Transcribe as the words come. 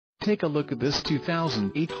Take a look at this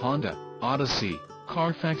 2008 Honda Odyssey.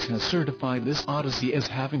 Carfax has certified this Odyssey as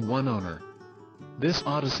having one owner. This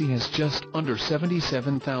Odyssey has just under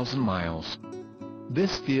 77,000 miles.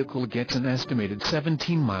 This vehicle gets an estimated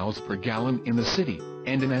 17 miles per gallon in the city,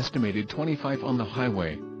 and an estimated 25 on the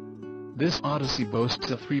highway. This Odyssey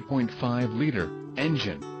boasts a 3.5-liter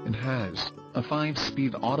engine, and has a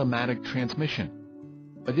 5-speed automatic transmission.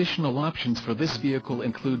 Additional options for this vehicle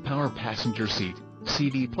include power passenger seat,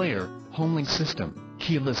 CD player, homelink system,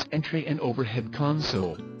 keyless entry and overhead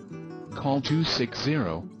console. Call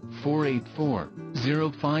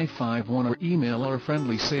 260-484-0551 or email our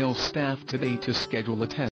friendly sales staff today to schedule a test